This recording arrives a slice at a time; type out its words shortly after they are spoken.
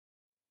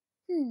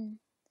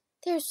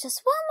There's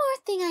just one more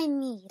thing I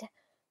need.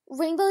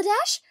 Rainbow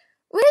Dash,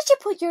 where did you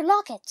put your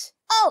locket?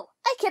 Oh,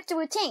 I kept it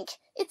with Tink.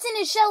 It's in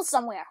his shell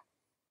somewhere.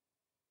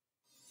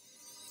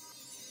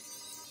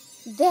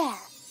 There.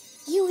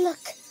 You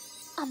look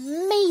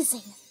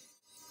amazing.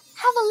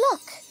 Have a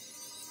look.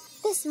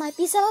 This might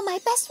be some of my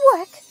best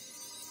work.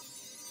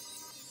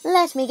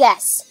 Let me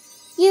guess.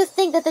 You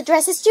think that the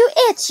dress is too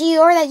itchy,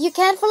 or that you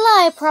can't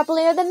fly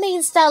properly, or the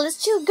main style is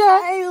too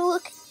girl.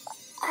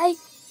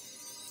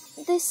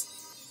 This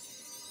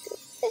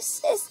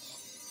is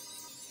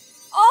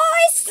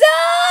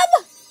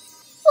awesome!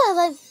 Well,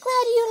 I'm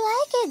glad you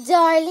like it,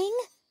 darling.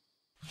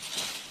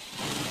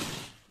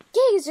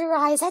 Gaze your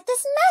eyes at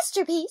this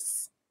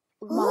masterpiece.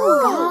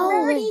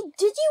 Rarity,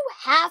 did you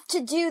have to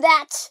do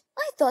that?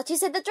 I thought you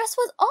said the dress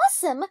was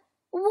awesome.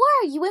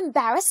 Why are you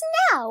embarrassed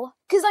now?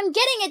 'Cause I'm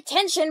getting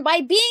attention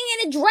by being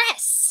in a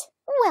dress.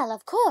 Well,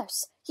 of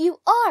course.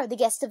 You are the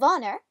guest of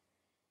honor.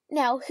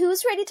 Now,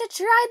 who's ready to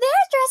try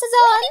their dresses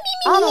on?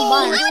 I don't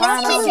mind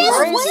trying on.